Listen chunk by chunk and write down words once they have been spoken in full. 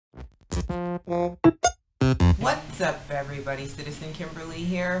What's up, everybody? Citizen Kimberly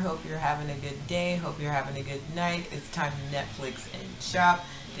here. Hope you're having a good day. Hope you're having a good night. It's time to Netflix and shop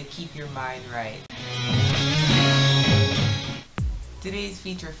to keep your mind right. Today's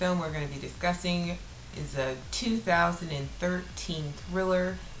feature film we're going to be discussing is a 2013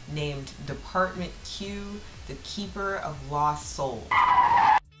 thriller named Department Q, The Keeper of Lost Souls.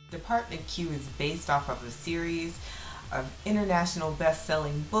 Department Q is based off of a series of international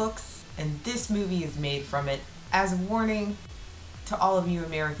best-selling books, and this movie is made from it. As a warning to all of you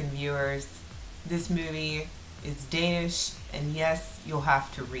American viewers, this movie is Danish, and yes, you'll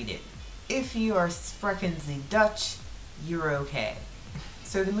have to read it. If you are spreken the Dutch, you're okay.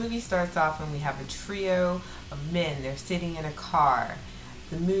 So the movie starts off and we have a trio of men. They're sitting in a car.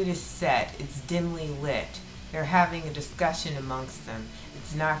 The mood is set. It's dimly lit. They're having a discussion amongst them.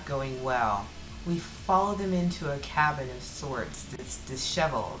 It's not going well. We follow them into a cabin of sorts that's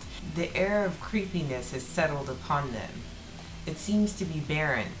disheveled. The air of creepiness has settled upon them. It seems to be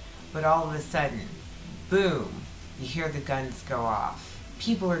barren, but all of a sudden, boom, you hear the guns go off.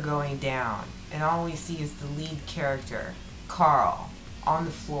 People are going down, and all we see is the lead character, Carl, on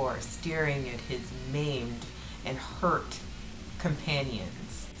the floor staring at his maimed and hurt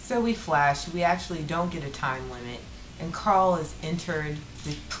companions. So we flash. We actually don't get a time limit, and Carl has entered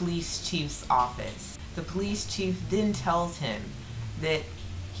the police chief's office. The police chief then tells him that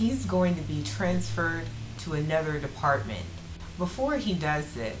he's going to be transferred to another department. Before he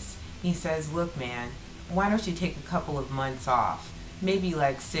does this, he says, "Look, man, why don't you take a couple of months off? Maybe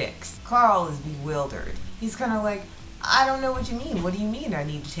like 6. Carl is bewildered. He's kind of like, "I don't know what you mean. What do you mean I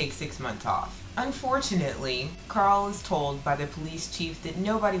need to take 6 months off?" Unfortunately, Carl is told by the police chief that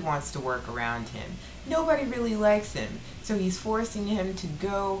nobody wants to work around him. Nobody really likes him, so he's forcing him to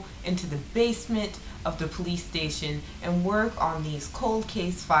go into the basement of the police station and work on these cold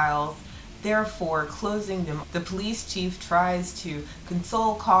case files, therefore closing them. The police chief tries to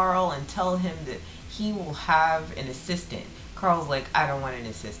console Carl and tell him that he will have an assistant. Carl's like, "I don't want an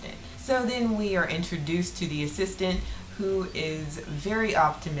assistant." So then we are introduced to the assistant, who is very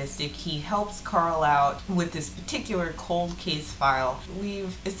optimistic. He helps Carl out with this particular cold case file.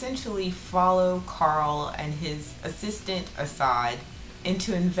 We've essentially followed Carl and his assistant aside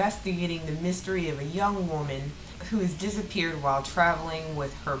into investigating the mystery of a young woman who has disappeared while traveling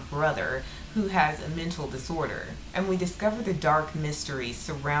with her brother, who has a mental disorder. And we discover the dark mystery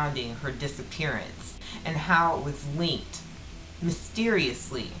surrounding her disappearance and how it was linked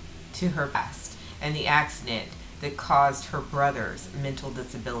mysteriously to her past and the accident that caused her brother's mental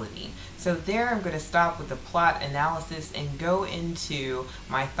disability. So there I'm going to stop with the plot analysis and go into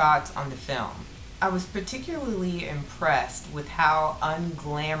my thoughts on the film. I was particularly impressed with how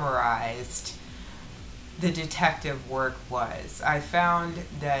unglamorized the detective work was. I found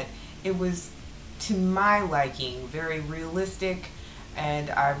that it was, to my liking, very realistic, and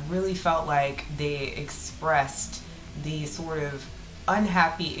I really felt like they expressed the sort of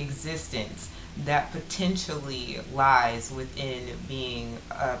unhappy existence that potentially lies within being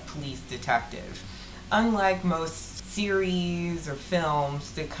a police detective. Unlike most series or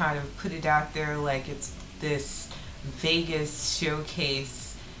films that kind of put it out there like it's this Vegas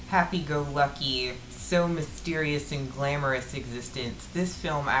showcase, happy-go-lucky, so mysterious and glamorous existence, this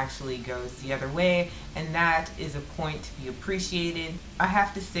film actually goes the other way, and that is a point to be appreciated. I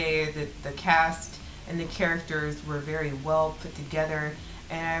have to say that the cast and the characters were very well put together,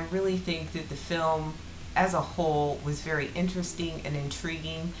 and I really think that the film as a whole was very interesting and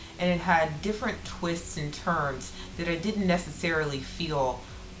intriguing, and it had different twists and turns that I didn't necessarily feel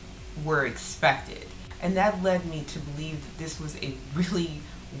were expected. And that led me to believe that this was a really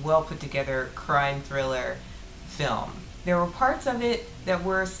well put together crime thriller film. There were parts of it that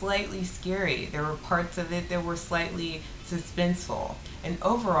were slightly scary. There were parts of it that were slightly suspenseful. And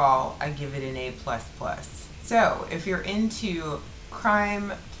overall, I give it an A++. So if you're into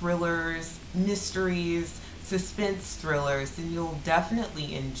crime thrillers, mysteries, suspense thrillers, then you'll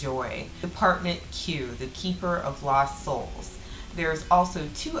definitely enjoy Department Q, The Keeper of Lost Souls. There's also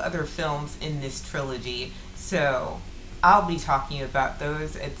 2 other films in this trilogy, so I'll be talking about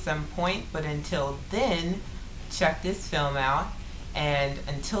those at some point, but until then, check this film out, and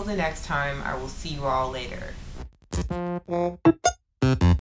until the next time, I will see you all later.